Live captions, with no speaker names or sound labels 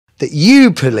that you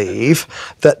believe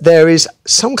that there is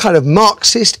some kind of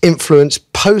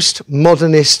Marxist-influenced,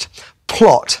 post-modernist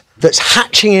plot that's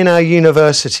hatching in our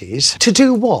universities to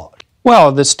do what?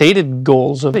 Well, the stated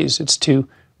goals of these, it's to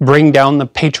bring down the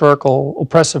patriarchal,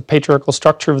 oppressive patriarchal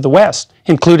structure of the West,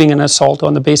 including an assault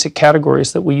on the basic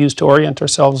categories that we use to orient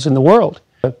ourselves in the world.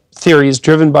 The theory is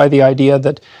driven by the idea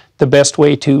that the best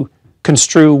way to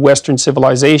construe Western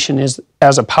civilization is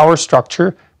as a power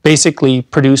structure basically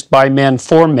produced by men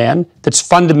for men that's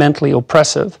fundamentally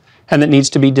oppressive and that needs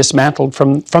to be dismantled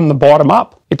from the bottom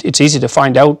up. It's easy to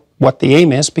find out what the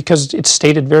aim is because it's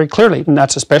stated very clearly, and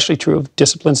that's especially true of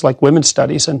disciplines like women's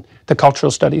studies and the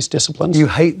cultural studies disciplines. You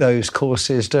hate those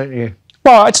courses, don't you?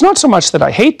 Well, it's not so much that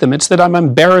I hate them, it's that I'm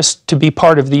embarrassed to be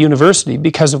part of the university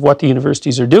because of what the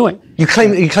universities are doing. You claim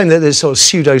that there's sort of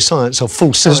pseudoscience or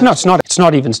false science. No, it's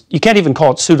not even, you can't even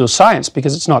call it pseudoscience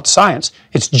because it's not science.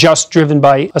 It's just driven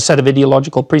by a set of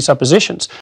ideological presuppositions.